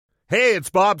Hey, it's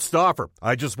Bob Stauffer.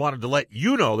 I just wanted to let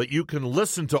you know that you can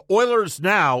listen to Oilers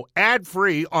Now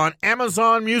ad-free on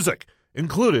Amazon Music,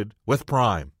 included with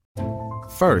Prime.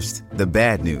 First, the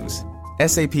bad news.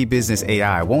 SAP Business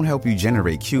AI won't help you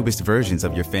generate cubist versions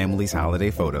of your family's holiday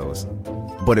photos.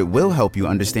 But it will help you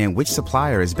understand which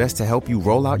supplier is best to help you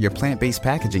roll out your plant-based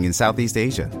packaging in Southeast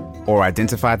Asia, or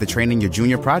identify the training your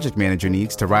junior project manager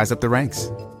needs to rise up the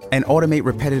ranks, and automate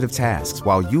repetitive tasks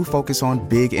while you focus on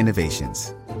big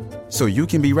innovations, so you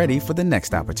can be ready for the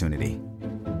next opportunity.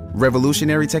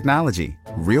 Revolutionary technology,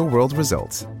 real-world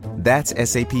results. That's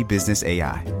SAP Business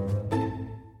AI.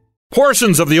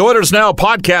 Portions of the Oilers Now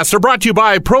podcast are brought to you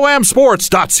by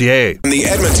ProAmSports.ca. The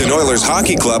Edmonton Oilers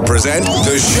Hockey Club present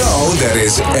the show that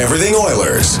is everything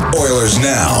Oilers. Oilers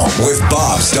Now with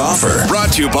Bob Stauffer.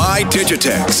 Brought to you by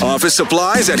Digitex. Office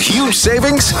supplies at huge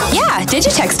savings? Yeah,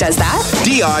 Digitex does that.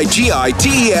 Digitex.ca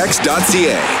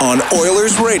on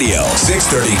Oilers Radio,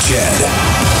 630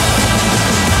 CHED.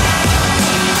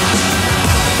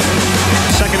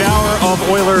 Second hour of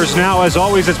Oilers Now. As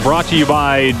always, it's brought to you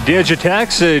by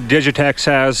Digitex. Digitex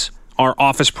has our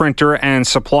office printer and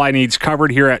supply needs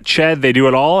covered here at CHED. They do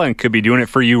it all and could be doing it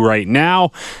for you right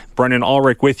now. Brendan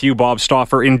Ulrich with you, Bob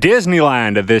Stauffer in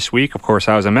Disneyland this week. Of course,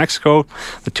 I was in Mexico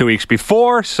the 2 weeks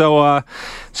before, so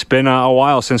it's been a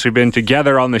while since we've been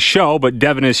together on the show, but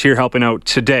Devin is here helping out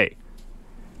today.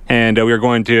 And we are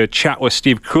going to chat with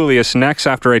Steve Kouleas next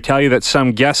after I tell you that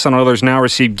some guests on Oilers Now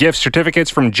receive gift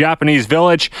certificates from Japanese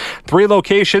Village. 3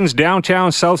 locations,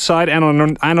 downtown, south side, and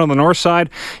on the north side.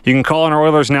 You can call on our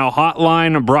Oilers Now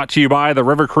hotline, brought to you by the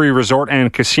River Cree Resort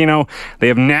and Casino. They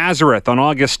have Nazareth on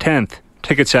August 10th.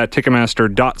 Tickets at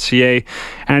Ticketmaster.ca.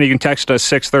 And you can text us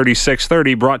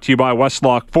 630-630, brought to you by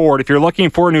Westlock Ford. If you're looking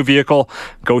for a new vehicle,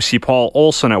 go see Paul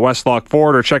Olson at Westlock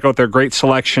Ford or check out their great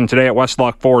selection today at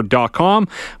westlockford.com.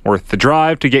 Worth the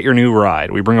drive to get your new ride.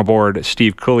 We bring aboard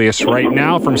Steve Kouleas right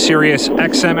now from Sirius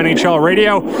XM NHL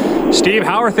Radio. Steve,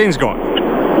 how are things going?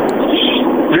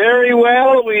 Very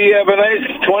well. We have a nice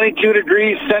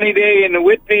 22-degree sunny day in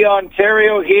Whitby,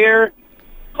 Ontario here.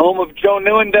 Home of Joe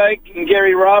Nieuwendyk and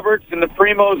Gary Roberts and the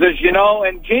Primos, as you know.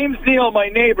 And James Neal, my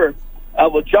neighbor,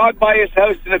 will jog by his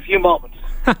house in a few moments.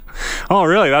 Oh,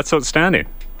 really? That's outstanding.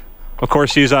 Of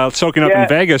course, he's soaking up in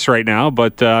Vegas right now,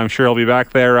 but I'm sure he'll be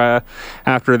back there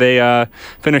after they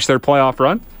finish their playoff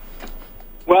run.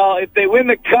 Well, if they win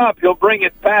the Cup, he'll bring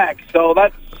it back. So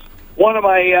that's one of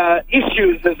my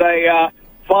issues as I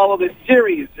follow this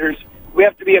series. We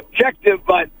have to be objective,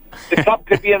 but the Cup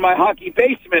could be in my hockey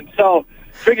basement, so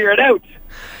figure it out.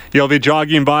 You'll be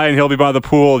jogging by and he'll be by the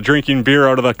pool drinking beer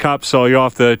out of the cup, so you'll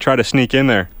have to try to sneak in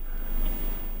there.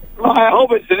 Well, I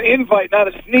hope it's an invite, not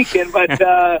a sneak in, but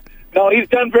no, he's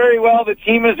done very well, the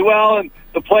team as well, and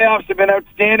the playoffs have been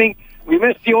outstanding. We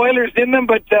missed the Oilers in them,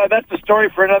 but that's a story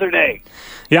for another day.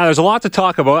 Yeah, there's a lot to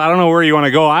talk about. I don't know where you want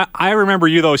to go. I remember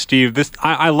you though, Steve.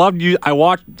 I loved you. I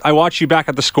watched you back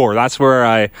at the Score. That's where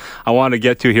I want to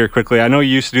get to here quickly. I know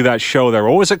you used to do that show there.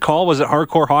 What was it called? Was it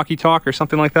Hardcore Hockey Talk or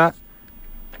something like that?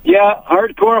 Yeah,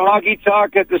 Hardcore Hockey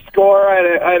Talk at the Score.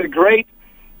 I had a great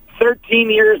 13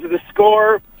 years of the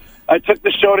Score. I took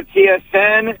the show to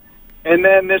TSN, and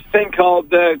then this thing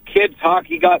called Kids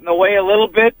Hockey got in the way a little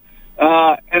bit,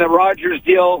 and a Rogers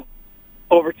deal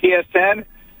over TSN.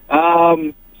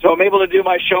 So I'm able to do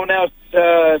my show now,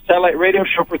 satellite radio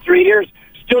show for 3 years.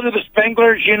 Still do the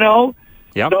Spenglers, you know.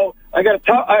 Yep. So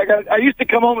I used to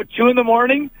come home at 2 in the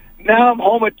morning. Now I'm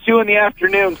home at 2 in the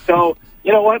afternoon. So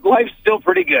you know what? Life's still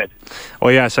pretty good.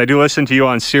 Well, yes, I do listen to you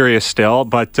on Sirius still,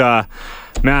 but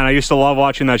man, I used to love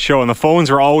watching that show, and the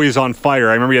phones were always on fire.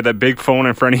 I remember you had that big phone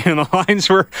in front of you, and the lines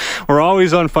were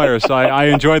always on fire. So I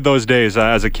enjoyed those days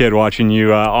as a kid watching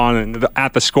you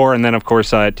at the Score, and then, of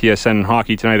course, at TSN and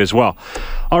Hockey Tonight as well.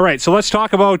 All right, so let's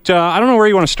talk about, I don't know where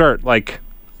you want to start.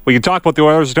 We can talk about the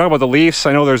Oilers, talk about the Leafs.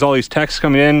 I know there's all these texts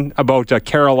coming in about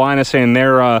Carolina saying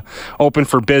they're open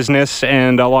for business,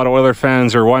 and a lot of Oiler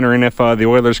fans are wondering if the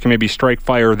Oilers can maybe strike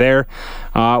fire there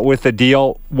with the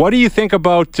deal. What do you think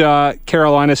about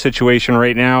Carolina's situation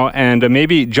right now, and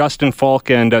maybe Justin Falk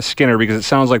and Skinner, because it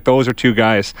sounds like those are two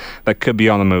guys that could be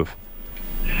on the move?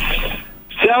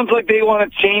 Sounds like they want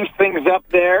to change things up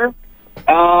there.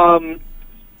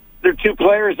 They're two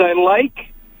players I like.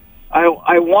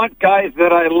 I want guys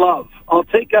that I love. I'll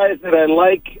take guys that I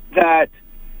like that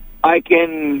I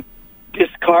can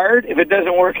discard if it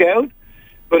doesn't work out.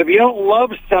 But if you don't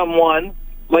love someone,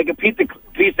 like a piece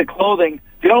of clothing,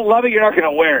 if you don't love it, you're not going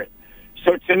to wear it.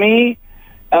 So to me,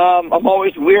 I'm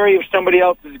always weary of somebody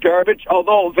else's garbage,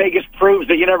 although Vegas proves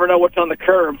that you never know what's on the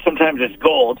curb. Sometimes it's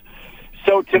gold.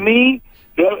 So to me,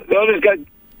 the others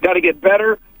got to get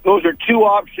better. those are two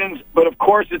options, but of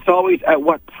course it's always at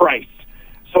what price.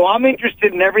 So I'm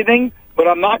interested in everything, but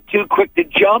I'm not too quick to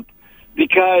jump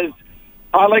because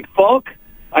I like Falk.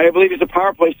 I believe he's a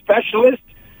power play specialist,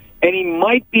 and he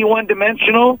might be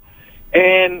one-dimensional.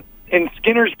 And in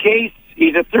Skinner's case,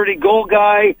 he's a 30-goal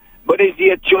guy, but is he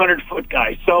a 200-foot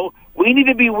guy? So we need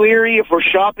to be wary if we're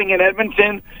shopping in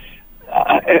Edmonton.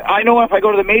 I know if I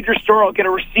go to the major store, I'll get a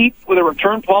receipt with a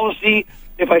return policy.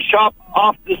 If I shop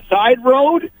off the side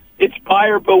road, it's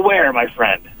buyer beware, my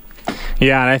friend.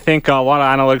 Yeah, and I think a lot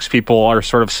of analytics people are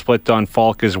sort of split on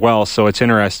Falk as well, so it's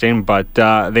interesting. But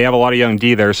they have a lot of young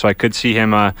D there, so I could see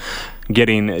him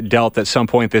getting dealt at some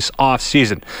point this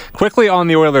offseason. Quickly on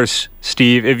the Oilers,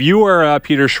 Steve, if you were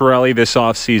Peter Chiarelli this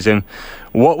offseason,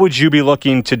 what would you be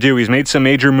looking to do? He's made some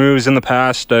major moves in the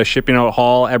past, shipping out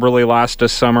Hall, Eberle last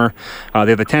summer. They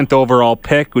have the 10th overall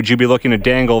pick. Would you be looking to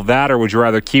dangle that, or would you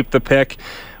rather keep the pick?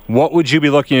 What would you be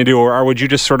looking to do, or would you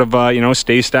just sort of,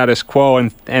 stay status quo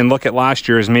and look at last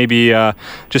year as maybe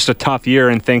just a tough year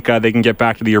and think they can get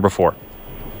back to the year before?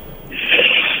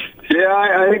 Yeah,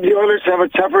 I think the Oilers have a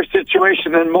tougher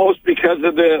situation than most because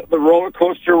of the roller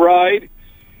coaster ride.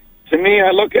 To me,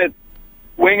 I look at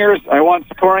wingers. I want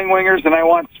scoring wingers, and I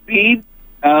want speed.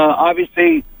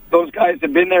 Obviously, those guys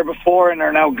have been there before and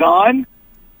are now gone.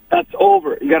 That's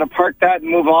over. You got to park that and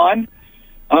move on.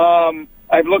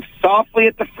 I've looked softly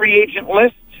at the free agent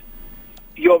list.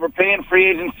 You overpay in free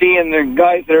agency, and they're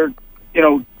guys that are,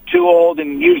 too old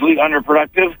and usually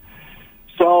underproductive.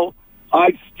 So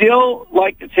I'd still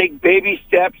like to take baby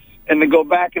steps and to go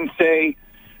back and say,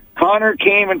 Connor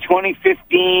came in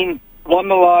 2015, won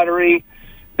the lottery.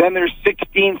 Then there's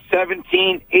 16,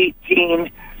 17,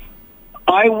 18.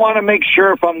 I want to make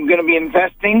sure if I'm going to be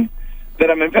investing, that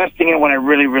I'm investing in what I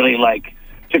really, really like.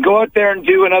 To go out there and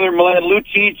do another Milan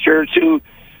Lucic or to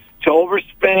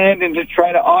overspend and to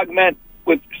try to augment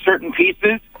with certain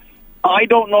pieces, I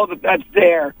don't know that that's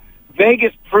there.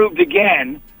 Vegas proved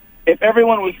again, if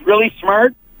everyone was really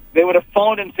smart, they would have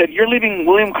phoned and said, you're leaving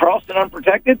William Karlsson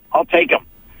unprotected? I'll take him.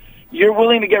 You're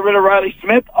willing to get rid of Riley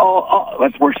Smith?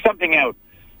 Let's work something out.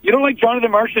 You don't like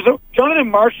Jonathan Marchessault?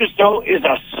 Jonathan Marchessault is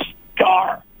a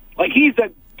star. Like, he's a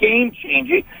game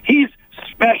changer. He's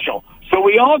special. So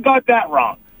we all got that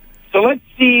wrong. So let's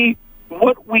see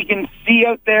what we can see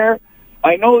out there.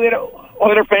 I know that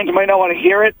other fans might not want to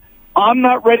hear it. I'm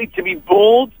not ready to be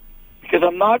bold because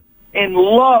I'm not in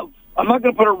love. I'm not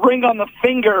going to put a ring on the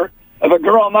finger of a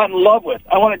girl I'm not in love with.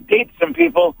 I want to date some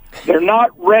people. They're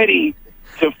not ready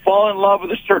to fall in love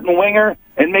with a certain winger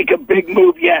and make a big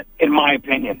move yet, in my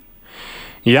opinion.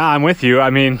 Yeah, I'm with you. I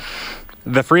mean,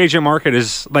 the free agent market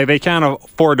is like they can't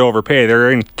afford to overpay.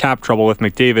 They're in cap trouble with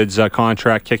McDavid's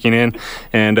contract kicking in,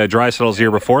 and Draisaitl's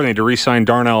year before. They need to re-sign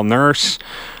Darnell Nurse.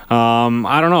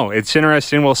 I don't know. It's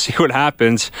interesting. We'll see what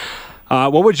happens.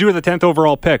 What would you with the 10th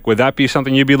overall pick? Would that be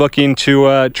something you'd be looking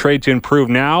to trade to improve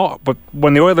now? But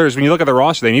when the Oilers, when you look at the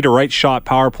roster, they need a right-shot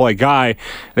power play guy.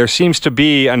 There seems to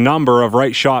be a number of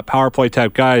right-shot power play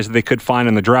type guys that they could find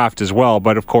in the draft as well,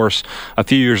 but of course a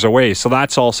few years away. So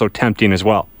that's also tempting as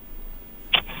well.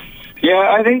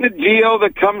 Yeah, I think the deal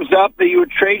that comes up that you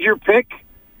would trade your pick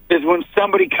is when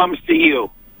somebody comes to you.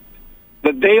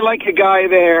 That they like a guy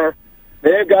there.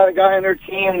 They've got a guy on their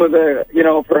team with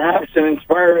perhaps an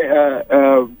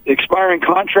expiring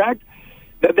contract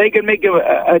that they can make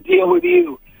a deal with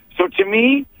you. So to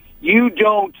me, you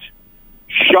don't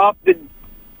shop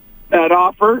that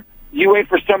offer. You wait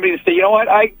for somebody to say, you know what,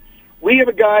 we have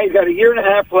a guy who's got a year and a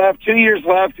half left, 2 years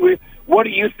left. What do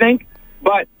you think?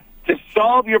 But to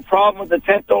solve your problem with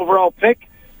the 10th overall pick,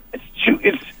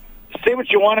 it's say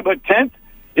what you want about 10th.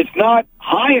 It's not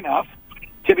high enough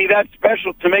to be that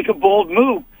special to make a bold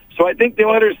move. So I think the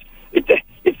Oilers,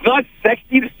 it's not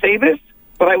sexy to say this,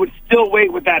 but I would still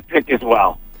wait with that pick as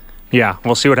well. Yeah,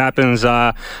 we'll see what happens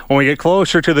when we get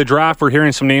closer to the draft. We're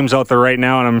hearing some names out there right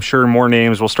now, and I'm sure more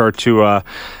names will start to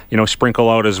sprinkle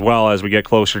out as well as we get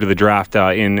closer to the draft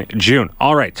in June.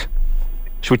 All right.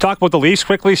 Should we talk about the Leafs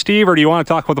quickly, Steve, or do you want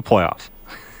to talk about the playoffs?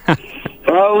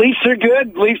 Leafs are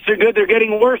good. They're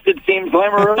getting worse, it seems.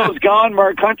 Lamoriello's gone.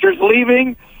 Mark Hunter's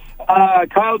leaving.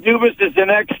 Kyle Dubas is the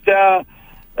next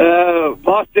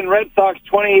Boston Red Sox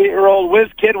 28-year-old whiz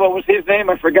kid. What was his name?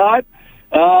 I forgot.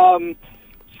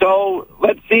 So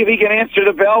let's see if he can answer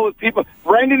the bell with people.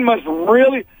 Brendan must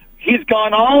really... He's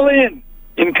gone all in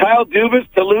Kyle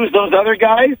Dubas to lose those other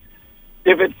guys.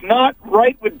 If it's not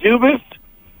right with Dubas,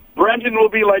 Brendan will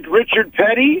be like Richard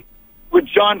Petty with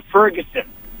John Ferguson.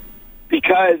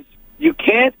 Because you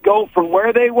can't go from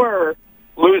where they were,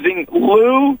 losing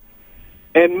Lou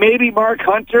and maybe Mark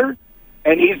Hunter,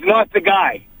 and he's not the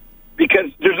guy.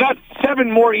 because there's not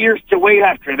 7 more years to wait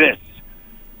after this.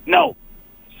 No.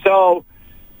 So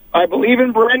I believe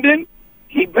in Brendan.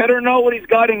 He better know what he's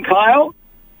got in Kyle.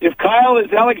 If Kyle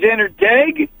is Alexander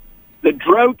Daigle, the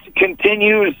drought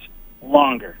continues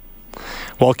longer.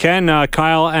 Well, can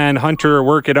Kyle and Hunter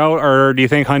work it out, or do you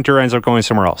think Hunter ends up going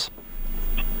somewhere else?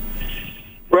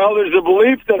 Well, there's a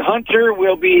belief that Hunter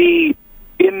will be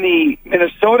in the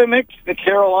Minnesota mix, the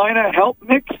Carolina help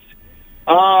mix.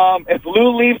 If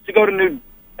Lou leaves to go to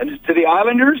the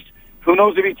Islanders, who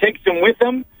knows if he takes him with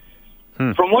him?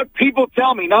 From what people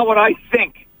tell me, not what I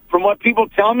think, from what people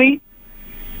tell me,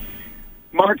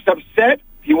 Mark's upset.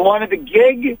 He wanted the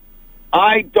gig.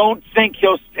 I don't think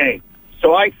he'll stay.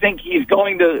 So I think he's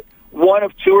going to one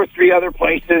of 2 or 3 other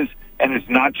places, and it's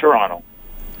not Toronto.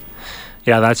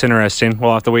 Yeah, that's interesting.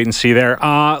 We'll have to wait and see there.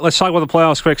 Let's talk about the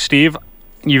playoffs quick, Steve.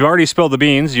 You've already spilled the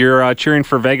beans. You're cheering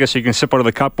for Vegas so you can sip out of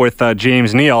the cup with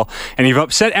James Neal, and you've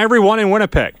upset everyone in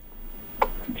Winnipeg.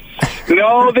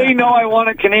 No, they know I want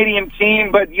a Canadian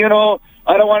team, but,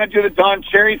 I don't want to do the Don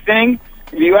Cherry thing.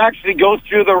 If you actually go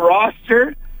through the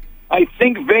roster, I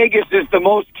think Vegas is the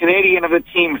most Canadian of the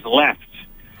teams left.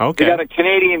 Okay. They got a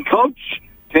Canadian coach,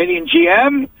 Canadian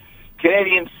GM,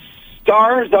 Canadian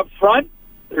stars up front.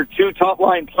 They're 2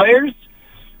 top-line players.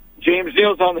 James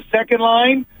Neal's on the second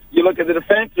line. You look at the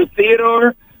defense with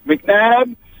Theodore,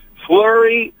 McNabb,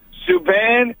 Fleury,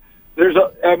 Subban.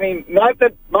 Not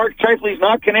that Mark Scheifele's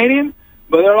not Canadian,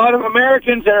 but there are a lot of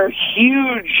Americans that are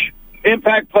huge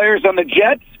impact players on the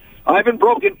Jets. I haven't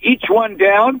broken each one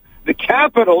down. The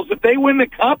Capitals, if they win the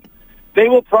Cup, they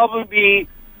will probably be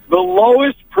the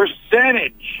lowest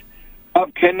percentage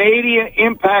of Canadian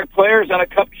impact players on a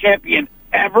Cup champion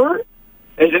ever,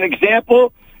 as an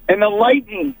example. And the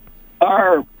Lightning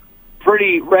are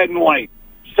pretty red and white.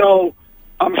 So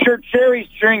I'm sure Cherry's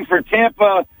cheering for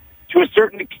Tampa to a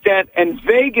certain extent, and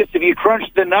Vegas, if you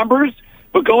crunch the numbers.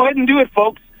 But go ahead and do it,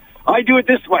 folks. I do it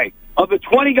this way. Of the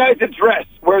 20 guys that dress,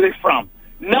 where are they from?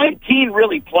 19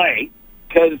 really play,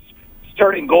 because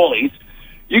starting goalies.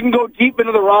 You can go deep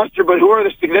into the roster, but who are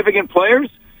the significant players?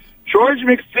 George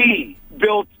McPhee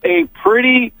built a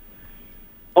pretty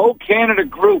Canada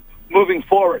group moving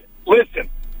forward. Listen,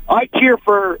 I cheer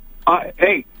for,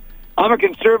 I'm a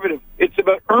conservative. It's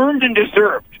about earned and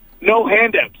deserved, no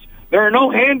handouts. There are no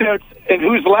handouts, and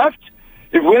who's left?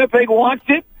 If Winnipeg wants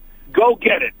it, go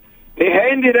get it. They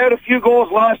handed out a few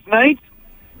goals last night.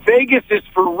 Vegas is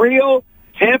for real.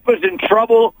 Tampa's in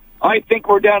trouble. I think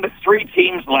we're down to 3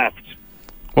 teams left.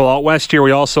 Well, out west here,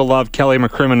 we also love Kelly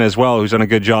McCrimmon as well, who's done a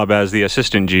good job as the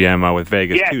assistant GM with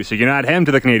Vegas, too. So you can add him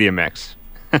to the Canadian mix.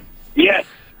 Yes,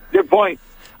 good point.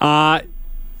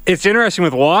 It's interesting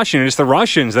with Washington. It's the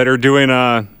Russians that are doing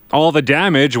all the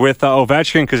damage with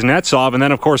Ovechkin, Kuznetsov, and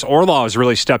then, of course, Orlov has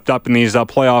really stepped up in these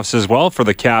playoffs as well for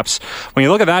the Caps. When you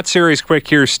look at that series quick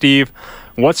here, Steve,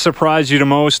 what surprised you the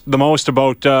most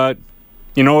about,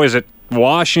 is it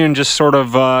Washington just sort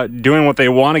of doing what they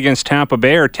want against Tampa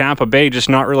Bay, or Tampa Bay just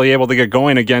not really able to get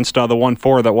going against the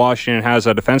 1-4 that Washington has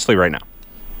defensively right now?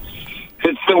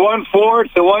 It's the 1-4,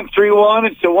 it's the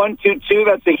 1-3-1, it's the 1-2-2.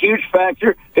 That's a huge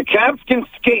factor. The Caps can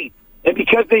skate, and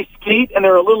because they skate and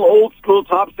they're a little old school,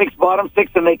 top 6, bottom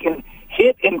 6, and they can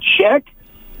hit and check,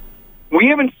 we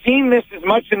haven't seen this as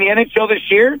much in the NHL this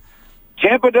year.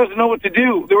 Tampa doesn't know what to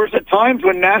do. There was times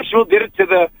when Nashville did it to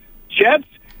the Jets,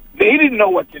 they didn't know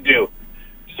what to do.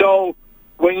 So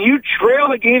when you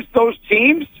trail against those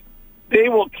teams, they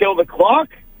will kill the clock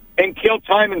and kill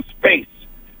time and space.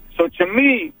 So to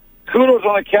me, kudos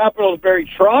on the Capitals, Barry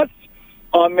Trotz,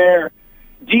 on their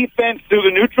defense through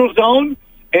the neutral zone,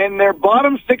 and their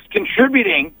bottom 6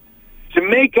 contributing to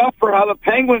make up for how the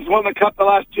Penguins won the Cup the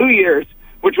last 2 years,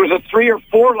 which was a 3 or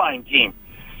 4 line team.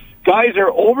 Guys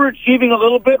are overachieving a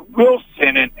little bit.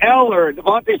 Wilson and Eller,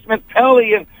 Devontae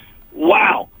Smith-Pelly, and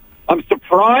wow. I'm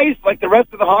surprised, like the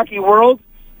rest of the hockey world,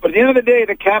 but at the end of the day,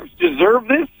 the Caps deserve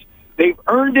this. They've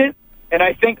earned it, and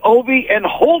I think Ovi and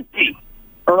Holtby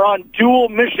are on dual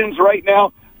missions right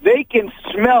now. They can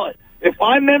smell it. If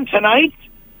I'm them tonight,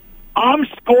 I'm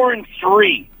scoring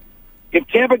 3. If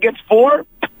Tampa gets 4,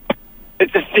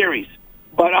 it's a series.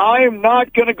 But I am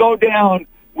not going to go down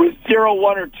with 0,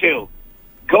 1, or 2.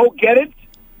 Go get it,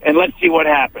 and let's see what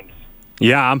happens.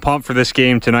 Yeah, I'm pumped for this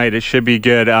game tonight. It should be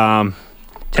good.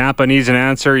 Tampa needs an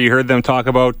answer. You heard them talk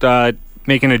about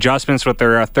making adjustments with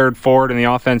their third forward in the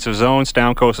offensive zone.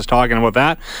 Stamkos is talking about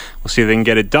that. We'll see if they can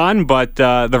get it done. But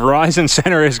the Verizon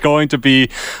Center is going to be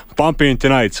bumping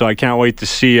tonight, so I can't wait to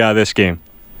see this game.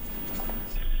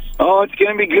 Oh, it's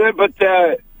going to be good, but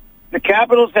the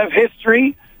Capitals have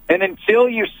history, and until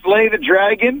you slay the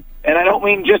dragon, and I don't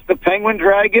mean just the Penguin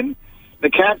dragon, The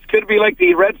Caps could be like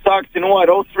the Red Sox in,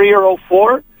 03 or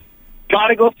 04? Got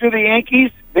to go through the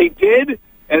Yankees. They did,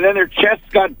 and then their chests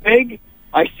got big.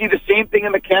 I see the same thing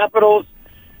in the Capitals.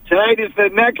 Tonight is the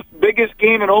next biggest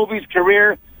game in Ovi's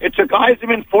career. It took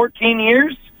Yzerman 14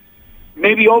 years.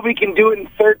 Maybe Ovi can do it in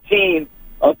 13.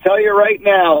 I'll tell you right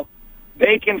now,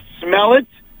 they can smell it.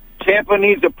 Tampa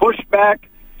needs a pushback.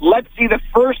 Let's see the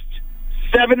first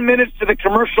 7 minutes to the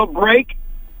commercial break.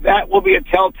 That will be a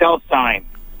telltale sign.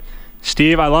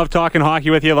 Steve, I love talking hockey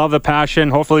with you. Love the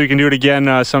passion. Hopefully we can do it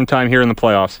again sometime here in the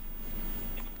playoffs.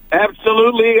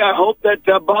 Absolutely. I hope that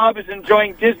Bob is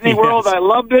enjoying Disney World. I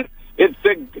loved it. It's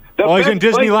the he's in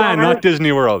Disneyland, not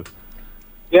Disney World.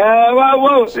 Yeah,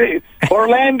 well,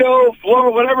 Orlando,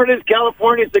 Florida, whatever it is,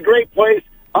 California, it's a great place.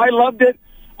 I loved it.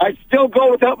 I'd still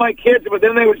go without my kids, but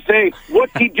then they would say,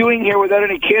 what's he doing here without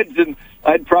any kids? And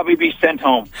I'd probably be sent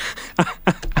home.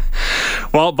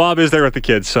 Well, Bob is there with the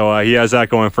kids, so he has that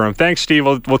going for him. Thanks, Steve.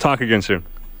 We'll talk again soon.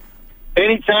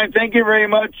 Anytime. Thank you very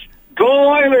much.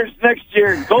 Go Oilers next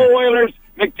year. Go Oilers.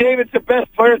 McDavid's the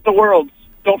best player in the world.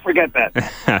 Don't forget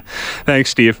that.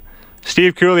 Thanks, Steve.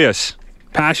 Steve Kouleas,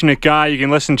 passionate guy. You can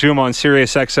listen to him on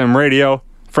Sirius XM Radio.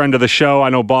 Friend of the show. I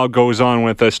know Bob goes on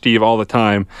with Steve all the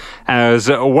time as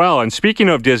well. And speaking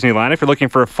of Disneyland, if you're looking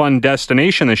for a fun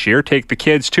destination this year, take the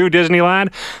kids to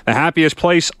Disneyland, the happiest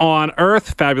place on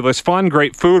earth. Fabulous fun,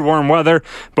 great food, warm weather.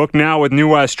 Book now with New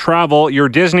West Travel. Your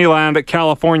Disneyland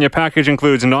California package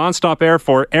includes nonstop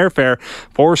airfare,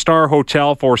 4-star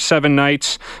hotel for 7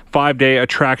 nights, 5-day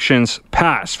attractions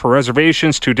pass. For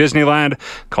reservations to Disneyland,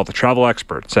 call the travel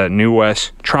experts at New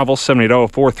West Travel,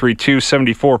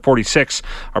 780-432-7446.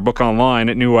 Or book online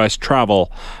at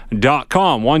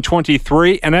newwesttravel.com.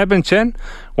 123 in Edmonton.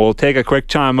 We'll take a quick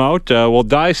time out. We'll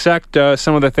dissect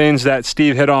some of the things that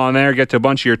Steve hit on there, get to a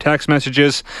bunch of your text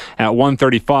messages. At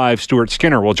 1:35, Stuart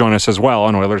Skinner will join us as well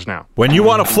on Oilers Now. When you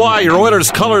want to fly your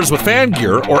Oilers colors with fan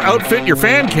gear or outfit your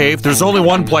fan cave, there's only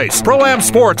one place,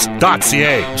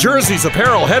 ProAmSports.ca. Jerseys,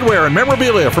 apparel, headwear, and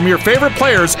memorabilia from your favorite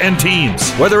players and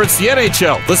teams. Whether it's the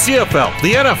NHL, the CFL,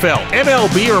 the NFL,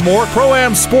 MLB, or more,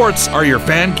 Pro-Am Sports are your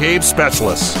fan cave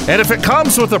specialists. And if it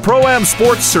comes with a Pro-Am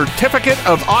Sports Certificate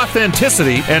of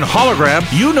Authenticity and hologram,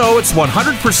 you know it's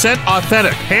 100%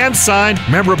 authentic, hand-signed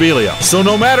memorabilia. So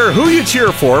no matter who you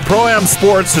cheer for, Pro-Am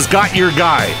Sports has got your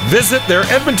guy. Visit their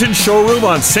Edmonton showroom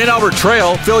on St. Albert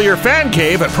Trail. Fill your fan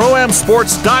cave at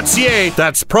ProAmSports.ca.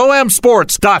 That's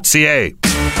ProAmSports.ca.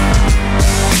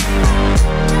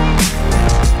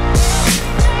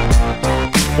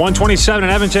 127 in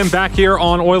Edmonton, back here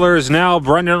on Oilers Now.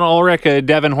 Brendan Ulrich,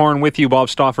 Devin Horn with you, Bob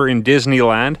Stauffer in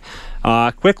Disneyland.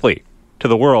 Quickly to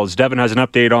the Worlds. Devin has an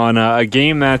update on a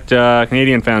game that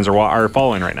Canadian fans are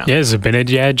following right now. Yeah,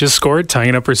 Zibanejad just scored, tying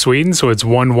it up for Sweden, so it's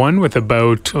 1-1 with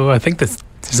about, I think this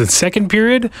is the second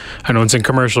period? I know it's in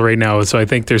commercial right now, so I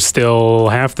think there's still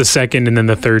half the second and then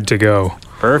the third to go.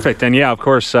 Perfect. And yeah, of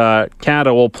course,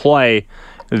 Canada will play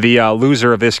the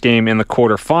loser of this game in the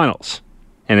quarterfinals.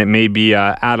 And it may be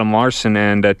Adam Larsson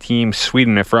and Team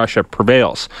Sweden if Russia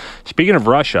prevails. Speaking of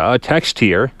Russia, a text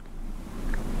here.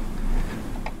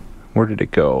 Where did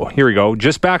it go? Here we go.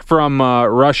 Just back from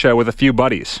Russia with a few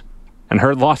buddies and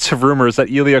heard lots of rumors that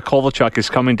Ilya Kovalchuk is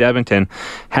coming to Edmonton.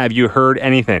 Have you heard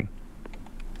anything?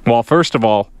 Well, first of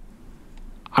all,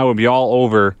 I would be all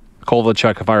over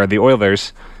Kovalchuk if I were the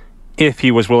Oilers if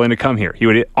he was willing to come here. He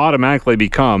would automatically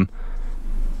become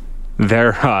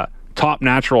their top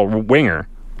natural winger.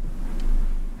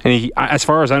 And he, as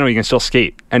far as I know, he can still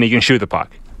skate and he can shoot the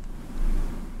puck.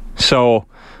 So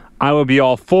I would be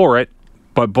all for it.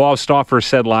 But Bob Stauffer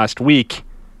said last week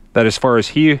that as far as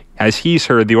he's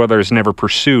heard, the Oilers never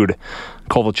pursued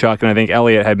Kovalchuk. And I think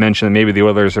Elliott had mentioned that maybe the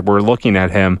Oilers were looking at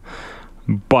him.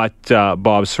 But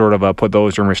Bob sort of put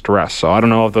those rumors to rest. So I don't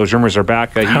know if those rumors are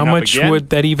back. How much would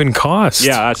that even cost?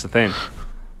 Yeah, that's the thing.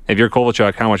 If you're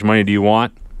Kovalchuk, how much money do you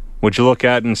want? Would you look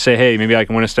at it and say, hey, maybe I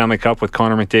can win a Stanley Cup with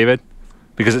Connor McDavid?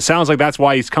 Because it sounds like that's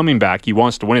why he's coming back. He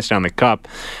wants to win a Stanley Cup.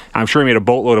 I'm sure he made a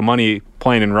boatload of money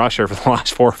playing in Russia for the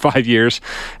last 4 or 5 years,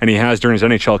 and he has during his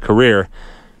NHL career.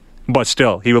 But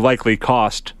still, he would likely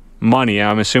cost money.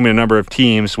 I'm assuming a number of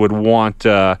teams would want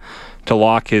to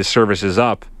lock his services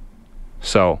up.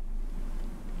 So,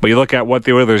 but you look at what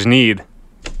the Oilers need.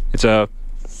 It's a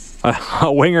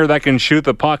winger that can shoot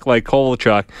the puck like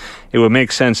Kovalchuk. It would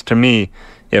make sense to me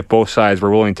if both sides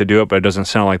were willing to do it, but it doesn't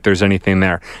sound like there's anything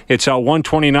there. It's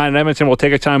 1:29 in Edmonton. We'll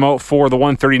take a time out for the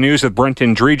 1:30 news with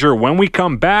Brenton Dreger. When we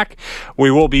come back,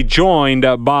 we will be joined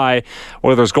by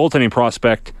Oilers goaltending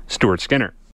prospect Stuart Skinner.